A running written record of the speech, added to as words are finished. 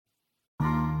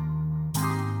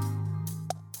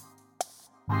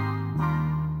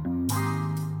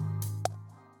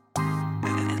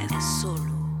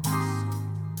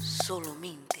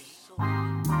Solamente.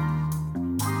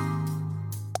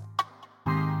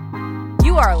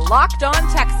 You are Locked On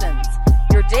Texans,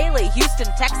 your daily Houston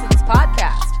Texans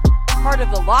podcast. Part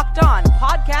of the Locked On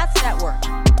Podcast Network,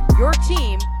 your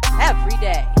team every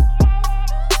day.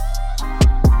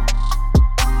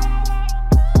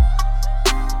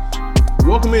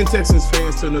 Welcome in, Texans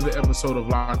fans, to another episode of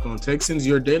Locked On Texans,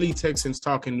 your daily Texans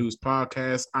talking news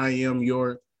podcast. I am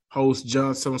your host,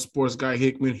 John Southern Sports Guy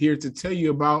Hickman, here to tell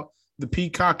you about the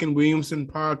Peacock and Williamson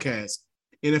podcast.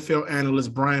 NFL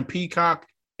analyst Brian Peacock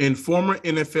and former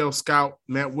NFL scout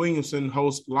Matt Williamson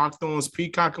host Locked On's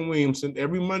Peacock and Williamson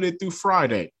every Monday through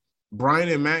Friday. Brian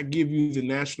and Matt give you the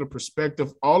national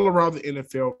perspective all around the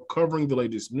NFL, covering the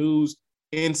latest news,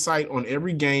 insight on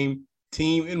every game,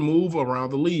 team, and move around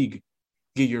the league.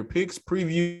 Get your picks,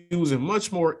 previews, and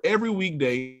much more every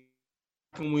weekday.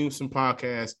 Locked On Williamson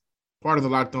podcast, part of the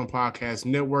Locked On Podcast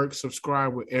Network.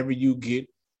 Subscribe wherever you get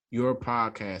your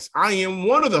podcast. I am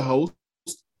one of the hosts.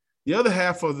 The other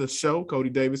half of the show, Cody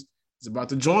Davis, is about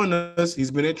to join us. He's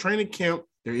been at training camp.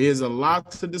 There is a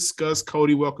lot to discuss.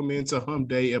 Cody, welcome into Hump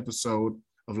Day episode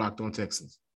of Locked On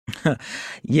Texans.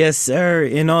 Yes, sir.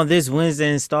 And on this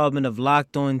Wednesday installment of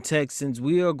Locked On Texans,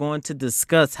 we are going to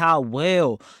discuss how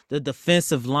well the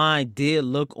defensive line did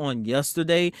look on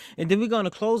yesterday. And then we're going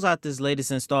to close out this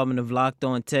latest installment of Locked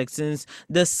On Texans,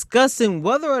 discussing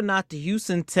whether or not the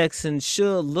Houston Texans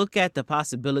should look at the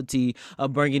possibility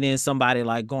of bringing in somebody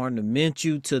like Gardner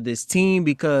Minshew to this team.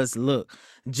 Because, look,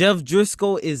 Jeff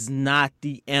Driscoll is not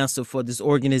the answer for this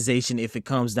organization if it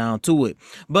comes down to it.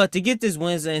 But to get this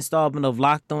Wednesday installment of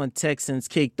Locked On Texans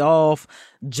kicked off,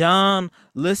 John,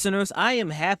 listeners, I am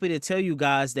happy to tell you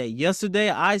guys that yesterday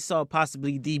I saw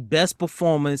possibly the best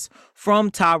performance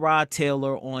from Tyrod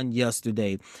Taylor on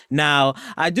yesterday. Now,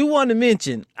 I do want to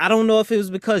mention, I don't know if it was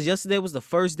because yesterday was the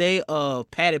first day of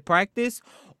padded practice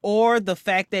or the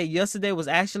fact that yesterday was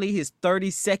actually his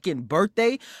 32nd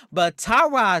birthday, but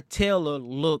Tyrod Taylor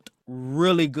looked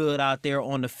really good out there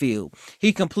on the field.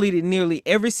 He completed nearly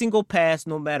every single pass,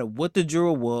 no matter what the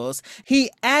drill was. He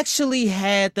actually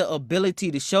had the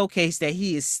ability to showcase that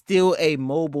he is still a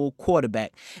mobile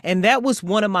quarterback. And that was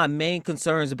one of my main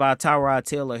concerns about Tyrod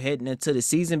Taylor heading into the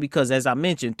season, because as I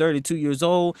mentioned, 32 years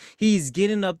old, he's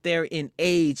getting up there in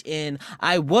age. And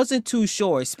I wasn't too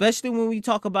sure, especially when we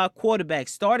talk about quarterbacks,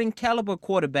 starting caliber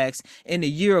quarterbacks in the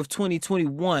year of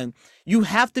 2021, you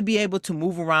have to be able to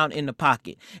move around in the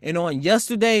pocket. And on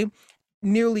yesterday,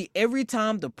 nearly every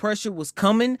time the pressure was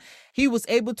coming, he was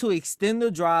able to extend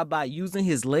the drive by using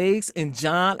his legs. And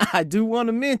John, I do want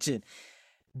to mention,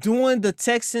 doing the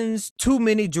Texans'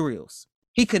 2-minute drills,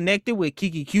 he connected with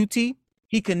Kiki QT.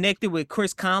 He connected with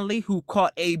Chris Conley, who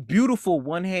caught a beautiful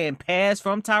one-hand pass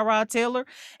from Tyrod Taylor.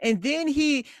 And then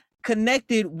he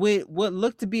connected with what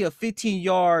looked to be a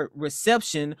 15-yard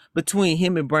reception between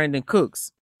him and Brandon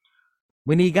Cooks.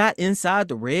 When he got inside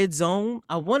the red zone,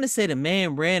 I want to say the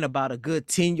man ran about a good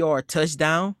 10-yard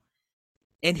touchdown,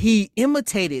 and he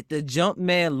imitated the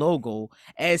Jumpman logo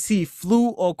as he flew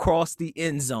across the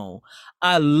end zone.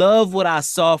 I love what I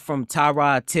saw from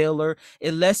Tyrod Taylor.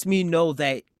 It lets me know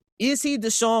that, is he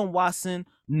Deshaun Watson?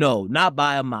 No, not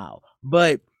by a mile.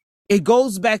 But it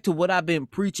goes back to what I've been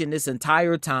preaching this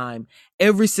entire time,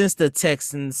 ever since the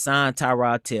Texans signed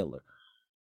Tyrod Taylor.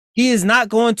 He is not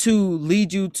going to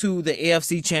lead you to the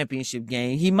AFC Championship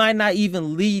game. He might not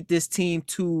even lead this team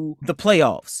to the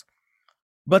playoffs.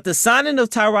 But the signing of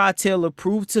Tyrod Taylor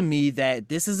proved to me that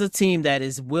this is a team that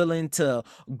is willing to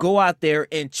go out there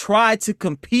and try to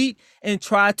compete and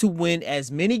try to win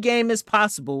as many games as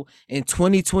possible in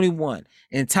 2021.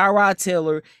 And Tyrod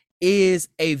Taylor is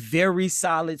a very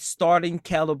solid starting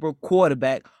caliber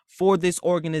quarterback for this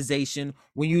organization.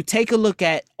 When you take a look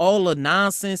at all the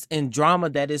nonsense and drama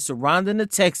that is surrounding the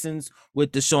Texans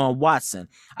with Deshaun Watson,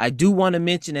 I do want to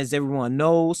mention, as everyone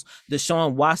knows,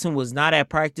 Deshaun Watson was not at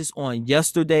practice on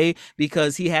yesterday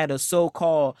because he had a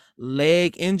so-called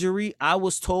leg injury. I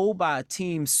was told by a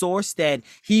team source that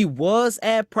he was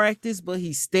at practice, but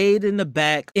he stayed in the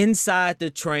back inside the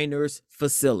trainer's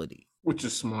facility. Which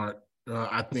is smart,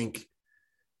 I think.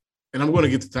 And I'm going to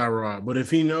get to Tyrod, but if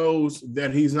he knows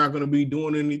that he's not going to be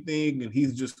doing anything and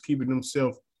he's just keeping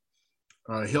himself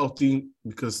healthy,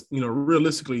 because,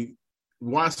 realistically,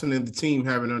 Watson and the team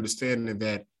have an understanding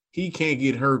that he can't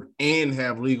get hurt and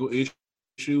have legal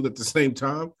issues at the same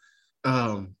time.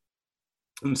 And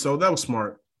so that was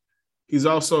smart. He's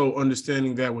also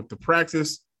understanding that with the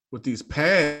practice, with these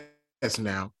pads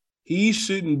now, he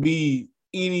shouldn't be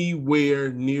anywhere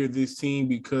near this team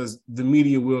because the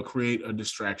media will create a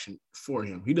distraction for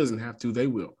him. He doesn't have to. They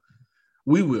will.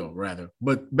 We will, rather.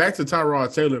 But back to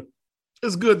Tyrod Taylor,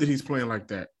 it's good that he's playing like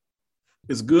that.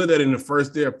 It's good that in the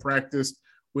first day of practice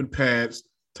with pads,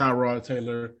 Tyrod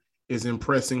Taylor is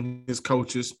impressing his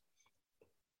coaches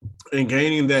and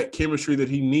gaining that chemistry that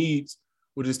he needs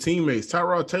with his teammates.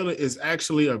 Tyrod Taylor is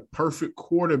actually a perfect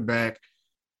quarterback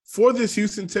for this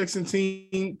Houston Texans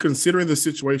team, considering the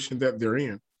situation that they're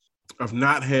in of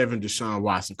not having Deshaun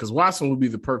Watson, because Watson would be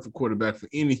the perfect quarterback for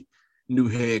any new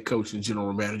head coach and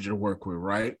general manager to work with,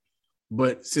 right?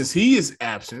 But since he is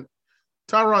absent,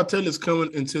 Tyrod Taylor is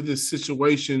coming into this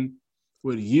situation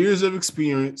with years of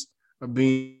experience of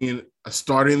being a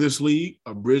starter in this league,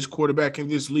 a bridge quarterback in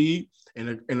this league,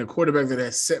 and a quarterback that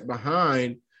has sat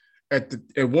behind at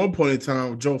one point in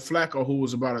time Joe Flacco, who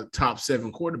was about a top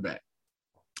 7 quarterback.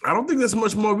 I don't think there's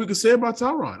much more we can say about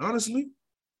Tyrod, honestly.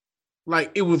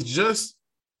 Like, it was just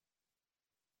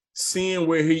seeing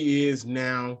where he is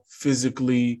now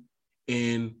physically,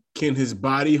 and can his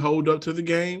body hold up to the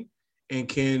game, and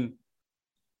can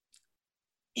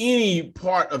any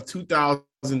part of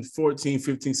 2014,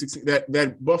 15, 16,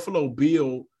 that Buffalo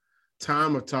Bill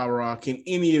time of Tyrod, can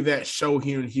any of that show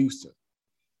here in Houston?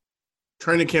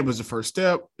 Training camp is the first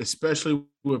step, especially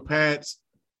with pads.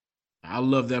 I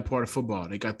love that part of football.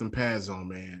 They got them pads on,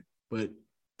 man. But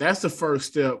that's the first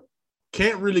step.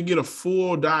 Can't really get a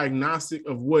full diagnostic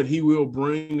of what he will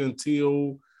bring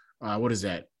until, August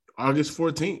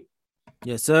 14th.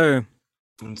 Yes, sir.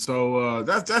 And so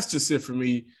that's just it for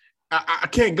me. I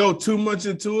can't go too much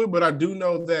into it, but I do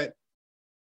know that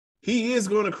he is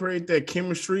going to create that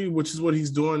chemistry, which is what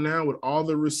he's doing now with all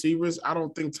the receivers. I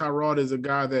don't think Tyrod is a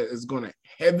guy that is going to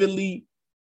heavily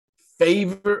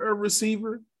favor a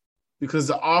receiver, because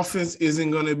the offense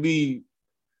isn't going to be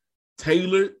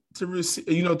tailored to receive,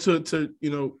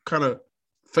 to kind of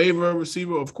favor a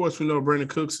receiver. Of course, we know Brandon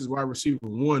Cooks is wide receiver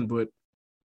 1, but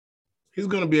he's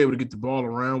going to be able to get the ball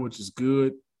around, which is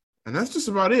good. And that's just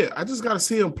about it. I just got to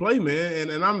see him play, man.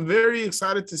 And I'm very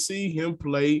excited to see him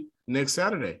play next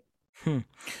Saturday.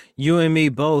 You and me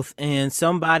both. And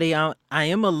somebody I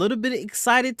am a little bit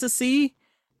excited to see,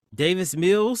 Davis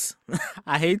Mills.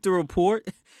 I hate to report,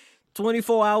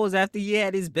 24 hours after he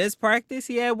had his best practice,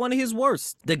 he had one of his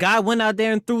worst. The guy went out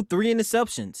there and threw 3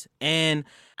 interceptions. And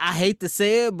I hate to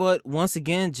say it, but once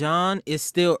again, John, it's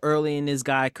still early in this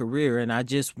guy's career. And I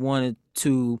just wanted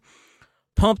to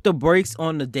pump the brakes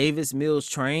on the Davis Mills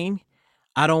train.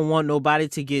 I don't want nobody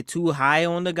to get too high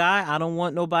on the guy. I don't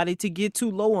want nobody to get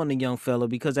too low on the young fella,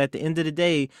 because at the end of the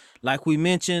day, like we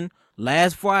mentioned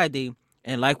last Friday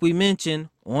and like we mentioned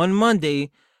on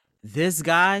Monday, this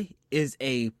guy is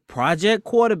a project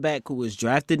quarterback who was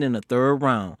drafted in the 3rd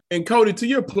round. And Cody, to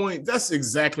your point, that's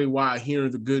exactly why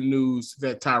hearing the good news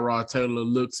that Tyrod Taylor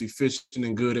looks efficient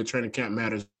and good at training camp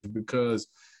matters, because,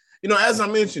 as I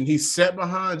mentioned, he sat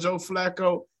behind Joe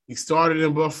Flacco. He started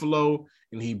in Buffalo,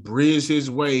 and he bridged his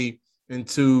way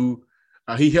into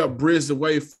he helped bridge the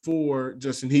way for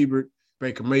Justin Herbert,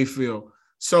 Baker Mayfield.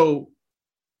 So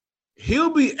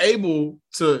he'll be able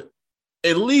to,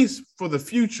 at least for the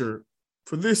future,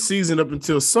 for this season up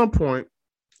until some point,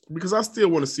 because I still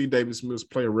want to see Davis Mills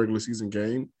play a regular season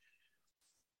game.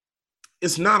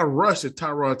 It's not a rush that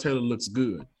Tyrod Taylor looks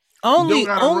good. Only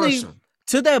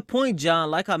to that point, John,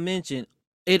 like I mentioned,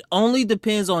 it only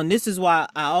depends on, this is why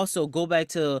I also go back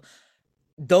to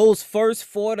those first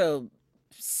 4 to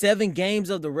 7 games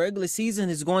of the regular season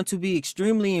is going to be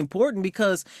extremely important,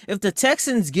 because if the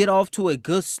Texans get off to a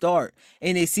good start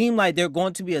and they seem like they're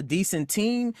going to be a decent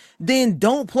team, then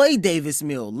don't play Davis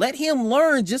Mills. Let him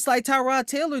learn, just like Tyrod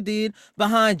Taylor did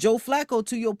behind Joe Flacco,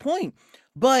 to your point.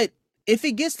 But if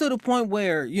it gets to the point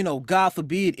where, God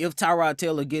forbid, if Tyrod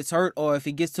Taylor gets hurt, or if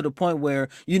it gets to the point where,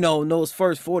 in those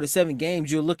first 4 to 7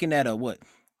 games, you're looking at a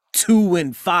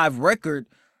 2-5 record,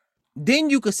 then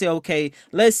you could say, okay,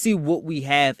 let's see what we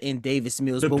have in Davis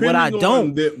Mills. Depending, but what I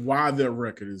don't, why their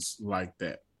record is like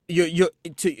that. You're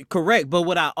correct. But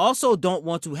what I also don't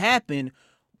want to happen,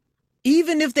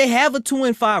 even if they have a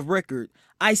 2-5 record,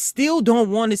 I still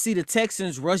don't want to see the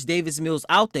Texans rush Davis Mills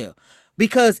out there,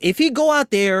 because if he go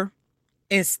out there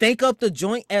and stink up the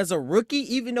joint as a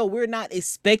rookie, even though we're not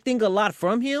expecting a lot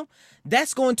from him,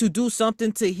 that's going to do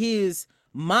something to his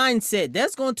mindset.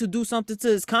 That's going to do something to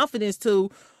his confidence too.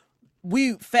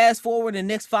 We fast forward the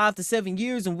next 5 to 7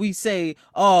 years and we say,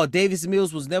 oh, Davis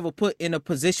Mills was never put in a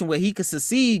position where he could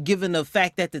succeed, given the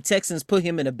fact that the Texans put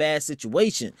him in a bad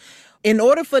situation. In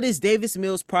order for this Davis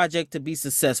Mills project to be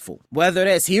successful, whether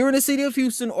that's here in the city of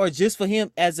Houston or just for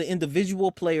him as an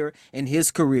individual player in his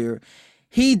career,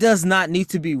 he does not need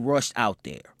to be rushed out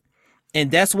there. And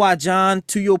that's why, John,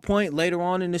 to your point, later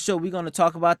on in the show, we're going to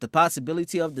talk about the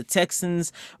possibility of the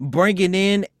Texans bringing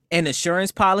in an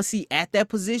insurance policy at that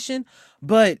position.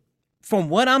 But from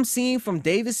what I'm seeing from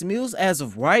Davis Mills as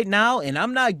of right now, and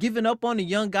I'm not giving up on the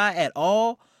young guy at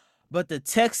all, but the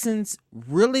Texans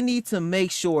really need to make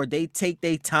sure they take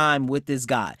their time with this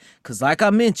guy. Because like I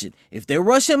mentioned, if they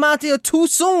rush him out there too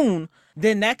soon,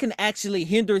 then that can actually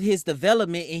hinder his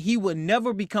development, and he would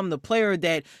never become the player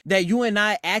that you and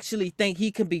I actually think he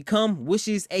can become, which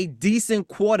is a decent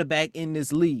quarterback in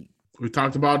this league. We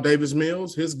talked about Davis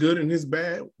Mills, his good and his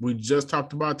bad. We just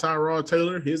talked about Tyrod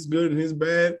Taylor, his good and his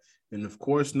bad. And, of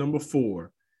course, number 4,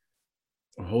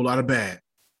 a whole lot of bad.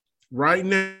 Right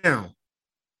now,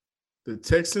 the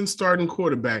Texans starting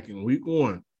quarterback in week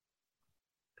 1,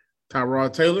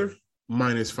 Tyrod Taylor,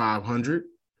 minus 500.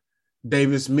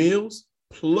 Davis Mills,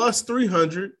 plus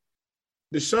 300.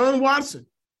 Deshaun Watson,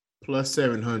 plus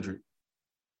 700.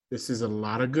 This is a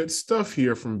lot of good stuff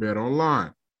here from Bet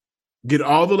Online. Get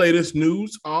all the latest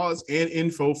news, odds, and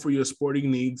info for your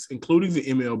sporting needs, including the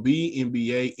MLB,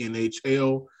 NBA,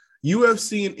 NHL,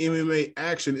 UFC, and MMA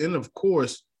action, and, of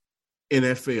course,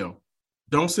 NFL.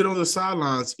 Don't sit on the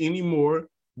sidelines anymore.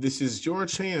 This is your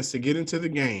chance to get into the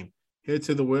game. Head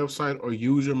to the website or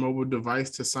use your mobile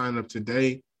device to sign up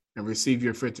today and receive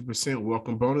your 50%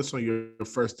 welcome bonus on your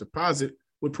first deposit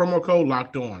with promo code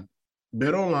LOCKEDON.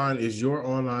 BetOnline is your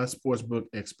online sportsbook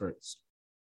experts.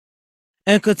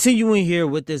 And continuing here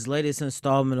with this latest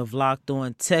installment of Locked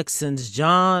On Texans,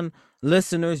 John,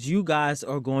 listeners, you guys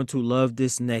are going to love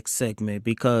this next segment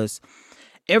because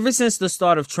ever since the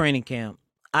start of training camp,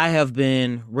 I have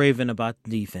been raving about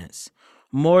the defense.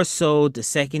 More so the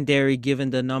secondary, given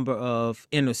the number of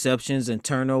interceptions and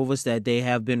turnovers that they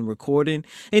have been recording,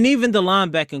 and even the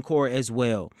linebacking core as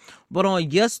well. But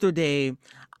on yesterday,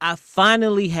 I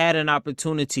finally had an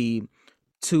opportunity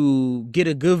to get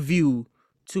a good view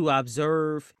to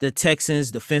observe the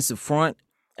Texans' defensive front,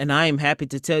 and I am happy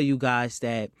to tell you guys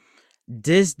that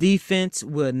this defense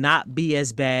will not be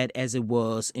as bad as it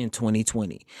was in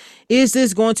 2020. Is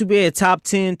this going to be a top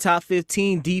 10, top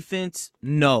 15 defense?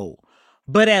 No.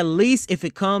 But at least if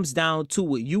it comes down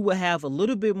to it, you will have a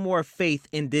little bit more faith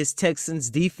in this Texans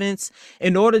defense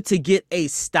in order to get a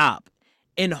stop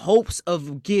in hopes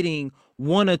of getting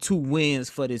 1 or 2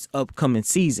 wins for this upcoming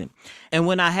season. And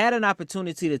when I had an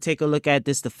opportunity to take a look at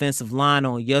this defensive line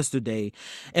on yesterday,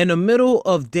 in the middle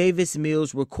of Davis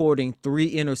Mills recording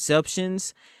 3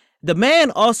 interceptions, the man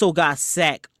also got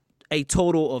sacked a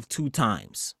total of 2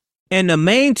 times. And the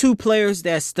main 2 players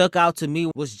that stuck out to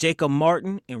me was Jacob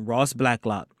Martin and Ross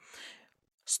Blacklock.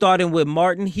 Starting with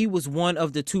Martin, he was one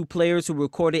of the 2 players who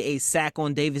recorded a sack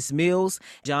on Davis Mills.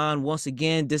 John, once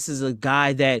again, this is a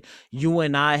guy that you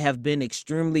and I have been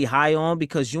extremely high on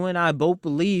because you and I both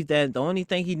believe that the only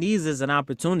thing he needs is an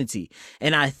opportunity.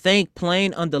 And I think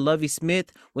playing under Lovie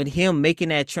Smith, with him making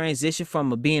that transition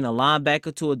from being a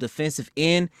linebacker to a defensive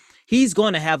end, he's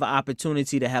going to have an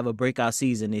opportunity to have a breakout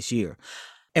season this year.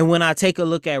 And when I take a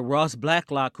look at Ross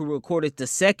Blacklock, who recorded the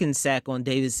 2nd sack on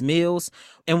Davis Mills,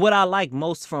 and what I like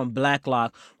most from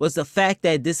Blacklock was the fact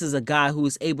that this is a guy who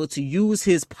is able to use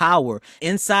his power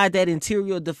inside that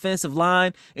interior defensive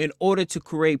line in order to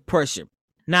create pressure.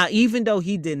 Now, even though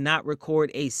he did not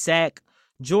record a sack,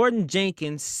 Jordan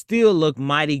Jenkins still looked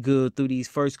mighty good through these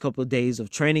first couple of days of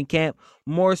training camp,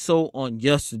 more so on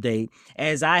yesterday,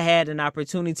 as I had an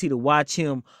opportunity to watch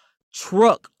him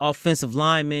truck offensive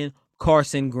lineman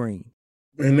Carson Green.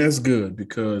 And that's good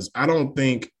because I don't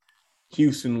think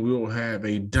Houston will have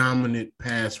a dominant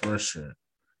pass rusher.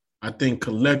 I think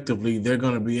collectively they're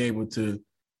going to be able to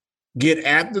get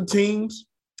at the teams,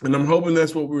 and I'm hoping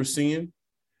that's what we're seeing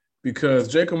because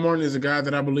Jacob Martin is a guy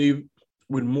that I believe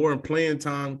with more playing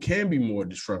time can be more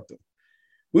disruptive.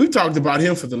 We've talked about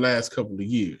him for the last couple of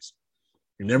years,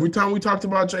 and every time we talked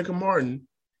about Jacob Martin,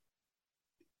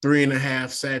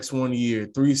 3.5 sacks 1 year,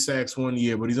 3 sacks 1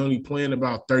 year, but he's only playing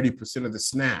about 30% of the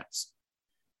snaps.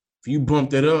 If you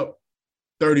bump that up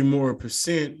 30 more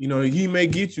percent, he may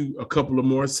get you a couple of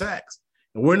more sacks.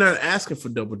 And we're not asking for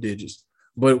double digits,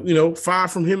 but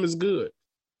 5 from him is good.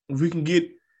 If we can get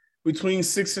between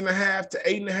 6.5 to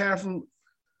 8.5 from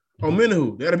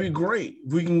Omenihu, that'd be great.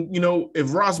 If we can,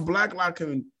 if Ross Blacklock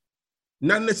can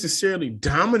not necessarily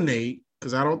dominate,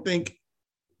 because I don't think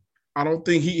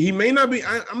he may not be.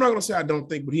 I'm not going to say I don't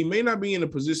think, but he may not be in a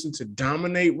position to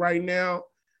dominate right now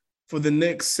for the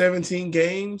next 17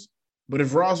 games. But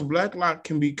if Ross Blacklock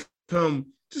can become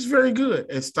just very good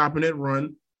at stopping that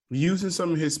run, using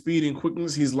some of his speed and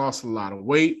quickness, he's lost a lot of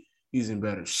weight. He's in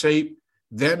better shape.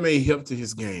 That may help to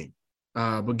his game.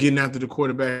 But getting after the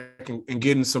quarterback and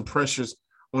getting some pressures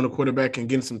on the quarterback and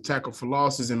getting some tackle for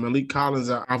losses. And Malik Collins,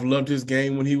 I've loved his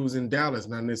game when he was in Dallas,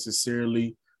 not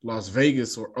necessarily Las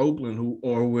Vegas or Oakland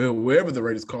or wherever the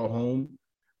Raiders call home.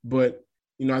 But,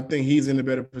 I think he's in a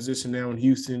better position now in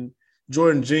Houston.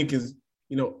 Jordan Jenkins,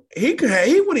 he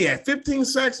had 15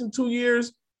 sacks in 2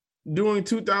 years during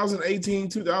 2018,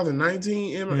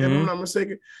 2019, if I'm not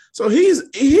mistaken. So he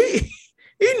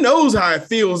knows how it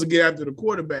feels to get after the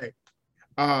quarterback.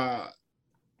 I'm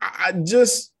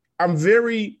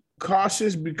very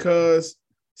cautious because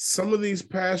some of these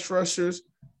pass rushers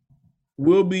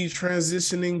will be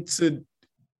transitioning to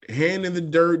hand in the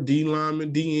dirt, D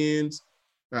linemen, D ends.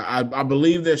 I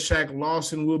believe that Shaq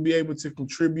Lawson will be able to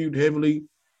contribute heavily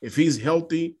if he's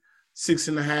healthy,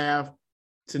 6.5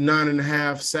 to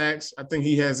 9.5 sacks. I think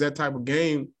he has that type of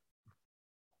game.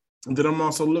 And then I'm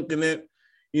also looking at,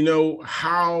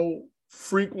 how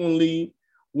frequently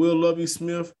will Lovie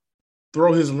Smith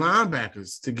throw his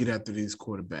linebackers to get after these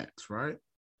quarterbacks, right?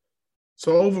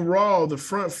 So overall, the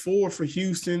front four for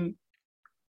Houston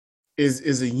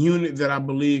is a unit that I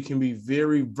believe can be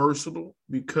very versatile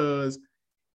because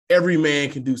every man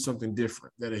can do something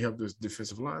different that'll help this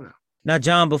defensive line out. Now,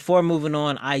 John, before moving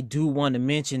on, I do want to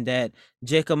mention that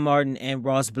Jacob Martin and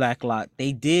Ross Blacklock,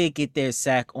 they did get their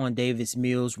sack on Davis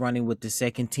Mills running with the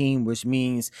second team, which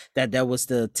means that was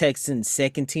the Texans'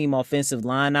 second team offensive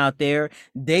line out there.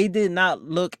 They did not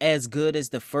look as good as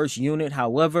the first unit.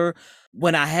 However,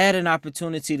 when I had an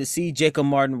opportunity to see Jacob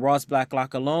Martin, Ross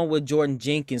Blacklock, along with Jordan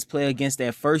Jenkins play against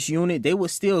that first unit, they were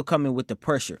still coming with the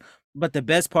pressure. But the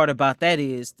best part about that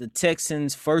is the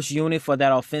Texans' first unit for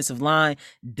that offensive line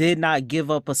did not give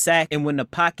up a sack. And when the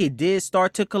pocket did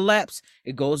start to collapse,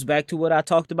 it goes back to what I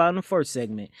talked about in the first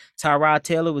segment. Tyrod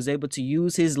Taylor was able to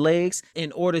use his legs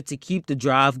in order to keep the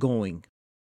drive going.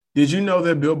 Did you know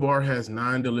that Built Bar has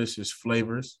 9 delicious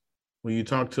flavors? When you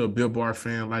talk to a Built Bar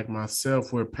fan like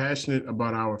myself, we're passionate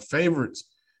about our favorites.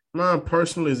 Mine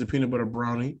personally is the peanut butter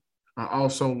brownie. I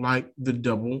also like the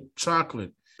double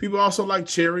chocolate. People also like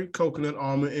cherry, coconut,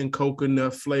 almond, and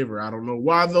coconut flavor. I don't know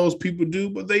why those people do,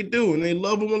 but they do, and they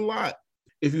love them a lot.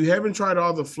 If you haven't tried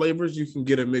all the flavors, you can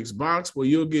get a mixed box where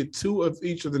you'll get 2 of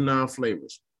each of the 9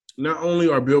 flavors. Not only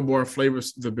are Built Bar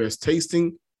flavors the best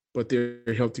tasting, but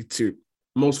they're healthy too.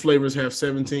 Most flavors have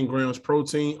 17 grams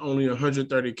protein, only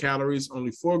 130 calories,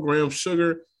 only 4 grams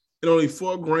sugar, and only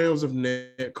 4 grams of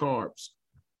net carbs.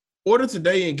 Order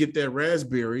today and get that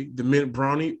raspberry, the mint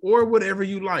brownie, or whatever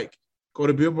you like. Go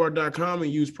to BuiltBar.com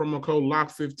and use promo code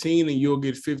LOCK15 and you'll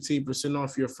get 15%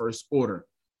 off your first order.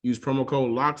 Use promo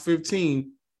code LOCK15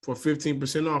 for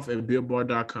 15% off at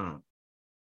BuiltBar.com.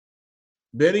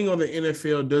 Betting on the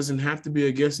NFL doesn't have to be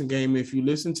a guessing game if you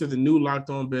listen to the new Locked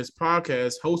On Bets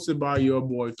podcast hosted by your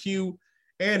boy Q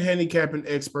and handicapping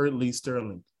expert Lee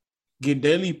Sterling. Get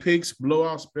daily picks,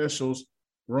 blowout specials,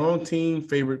 wrong team,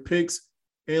 favorite picks,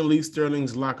 and Lee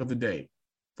Sterling's lock of the day.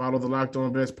 Follow the Locked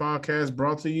On Bets podcast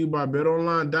brought to you by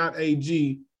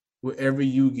betonline.ag wherever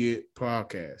you get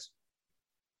podcasts.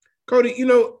 Cody,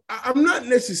 I'm not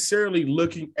necessarily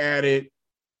looking at it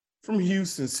from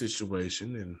Houston's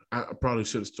situation, and I probably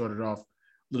should have started off a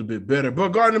little bit better, but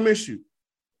Gardner Minshew,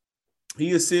 he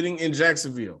is sitting in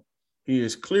Jacksonville. He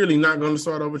is clearly not going to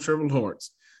start over Trevor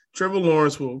Lawrence. Trevor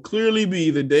Lawrence will clearly be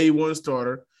the day one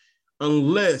starter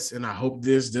unless, and I hope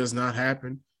this does not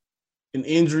happen, an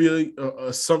injury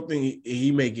or something,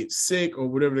 he may get sick or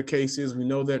whatever the case is. We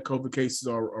know that COVID cases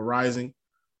are rising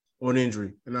on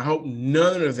injury, and I hope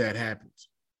none of that happens.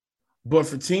 But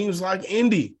for teams like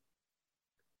Indy,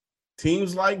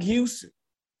 teams like Houston,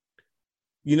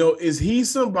 is he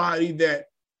somebody that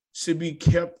should be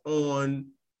kept on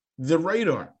the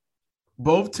radar?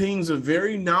 Both teams are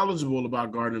very knowledgeable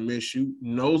about Gardner Minshew,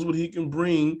 knows what he can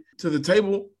bring to the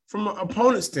table from an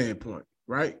opponent standpoint,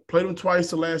 right? Played him twice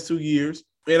the last 2 years.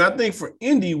 And I think for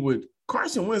Indy, with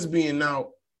Carson Wentz being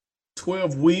out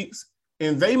 12 weeks,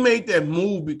 and they made that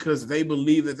move because they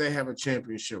believe that they have a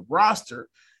championship roster.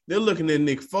 They're looking at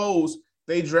Nick Foles.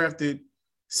 They drafted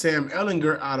Sam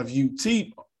Ehlinger out of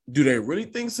UT. Do they really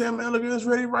think Sam Ehlinger is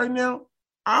ready right now?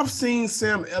 I've seen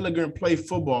Sam Ehlinger play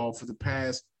football for the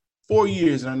past 4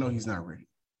 years, and I know he's not ready,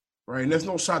 right? And that's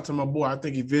no shot to my boy. I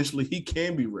think eventually he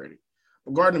can be ready.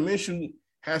 But Gardner Minshew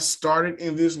has started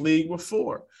in this league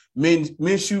before.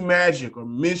 Minshew Magic or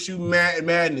Minshew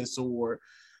Madness or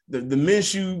the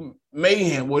Minshew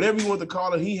Mayhem, whatever you want to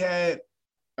call it. He had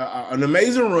an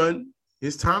amazing run.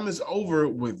 His time is over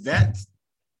with that,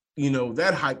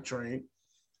 that hype train.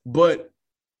 But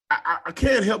I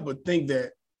can't help but think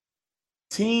that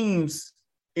teams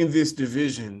in this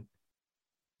division,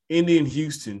 Indy and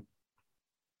Houston,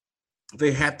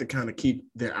 they have to kind of keep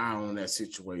their eye on that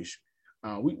situation.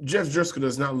 Jeff Driscoll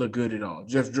does not look good at all.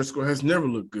 Jeff Driscoll has never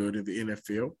looked good in the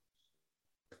NFL.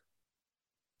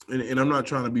 And I'm not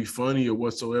trying to be funny or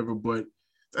whatsoever, but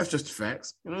That's just the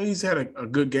facts. He's had a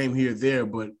good game here or there,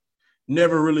 but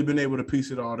never really been able to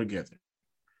piece it all together.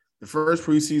 The first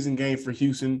preseason game for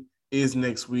Houston is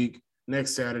next week,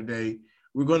 next Saturday.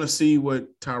 We're going to see what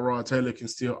Tyrod Taylor can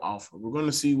still offer. We're going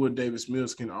to see what Davis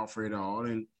Mills can offer it all.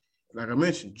 And like I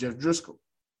mentioned, Jeff Driscoll.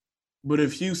 But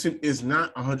if Houston is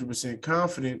not 100%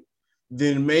 confident,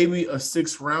 then maybe a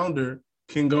sixth-rounder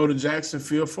can go to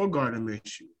Jacksonville for Gardner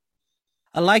Minshew.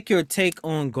 I like your take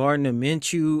on Gardner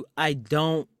Minshew. I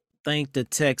don't think the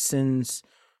Texans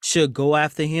should go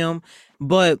after him.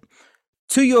 But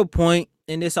to your point,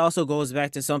 and this also goes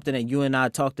back to something that you and I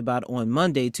talked about on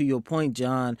Monday, to your point,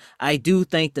 John, I do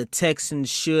think the Texans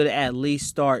should at least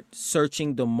start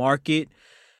searching the market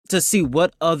to see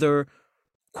what other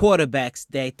quarterbacks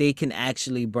that they can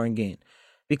actually bring in.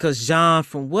 Because, John,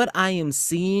 from what I am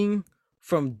seeing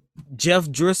from Jeff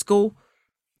Driscoll,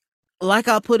 like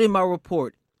I put in my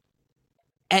report,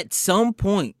 at some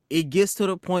point, it gets to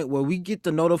the point where we get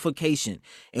the notification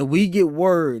and we get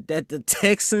word that the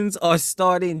Texans are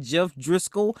starting Jeff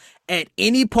Driscoll at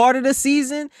any part of the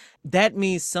season. That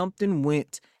means something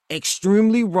went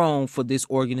extremely wrong for this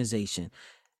organization.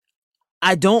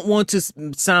 I don't want to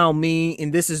sound mean,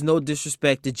 and this is no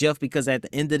disrespect to Jeff, because at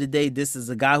the end of the day, this is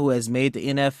a guy who has made the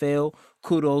NFL.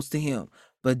 Kudos to him.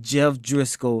 But Jeff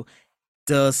Driscoll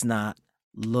does not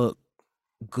look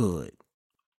good.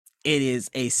 It is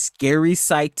a scary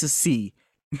sight to see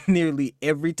nearly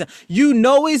every time.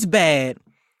 It's bad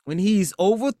when he's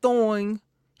overthrowing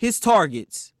his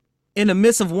targets in the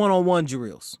midst of one-on-one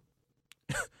drills.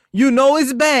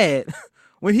 It's bad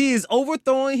when he is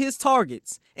overthrowing his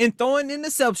targets and throwing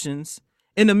interceptions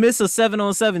in the midst of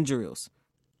 7-on-7 drills.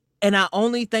 And I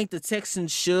only think the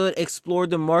Texans should explore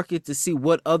the market to see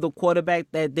what other quarterback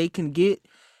that they can get,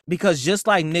 because just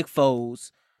like Nick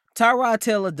Foles, Tyrod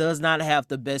Taylor does not have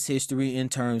the best history in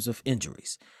terms of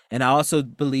injuries. And I also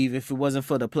believe if it wasn't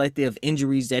for the plethora of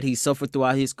injuries that he suffered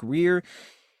throughout his career,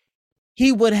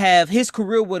 his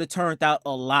career would have turned out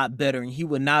a lot better, and he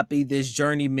would not be this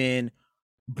journeyman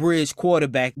bridge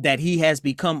quarterback that he has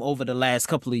become over the last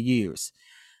couple of years.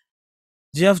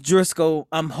 Jeff Driscoll,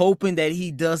 I'm hoping that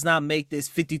he does not make this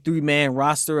 53-man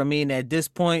roster. I mean, at this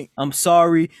point, I'm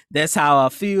sorry. That's how I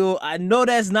feel. I know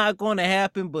that's not going to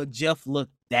happen, but Jeff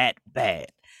looked that bad.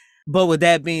 But with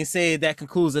that being said, that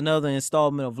concludes another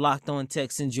installment of Locked On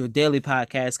Texans, your daily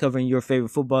podcast covering your favorite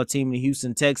football team, the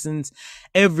Houston Texans,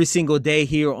 every single day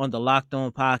here on the Locked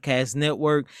On Podcast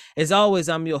Network. As always,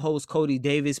 I'm your host, Cody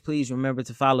Davis. Please remember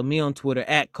to follow me on Twitter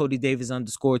at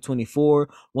CodyDavis_24.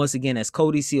 Once again, that's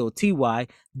Cody, CotyDavis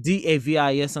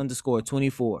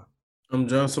 _24. I'm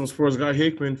John, some sports guy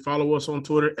Hickman. Follow us on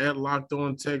Twitter at Locked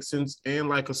On Texans and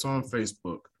like us on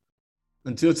Facebook.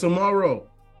 Until tomorrow,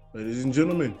 ladies and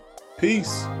gentlemen,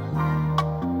 peace.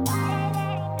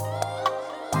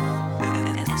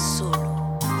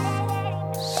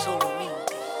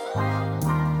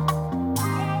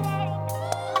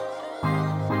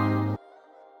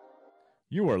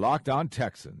 You are Locked On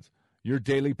Texans, your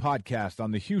daily podcast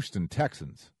on the Houston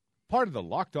Texans, part of the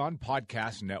Locked On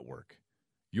Podcast Network,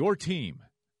 your team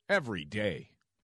every day.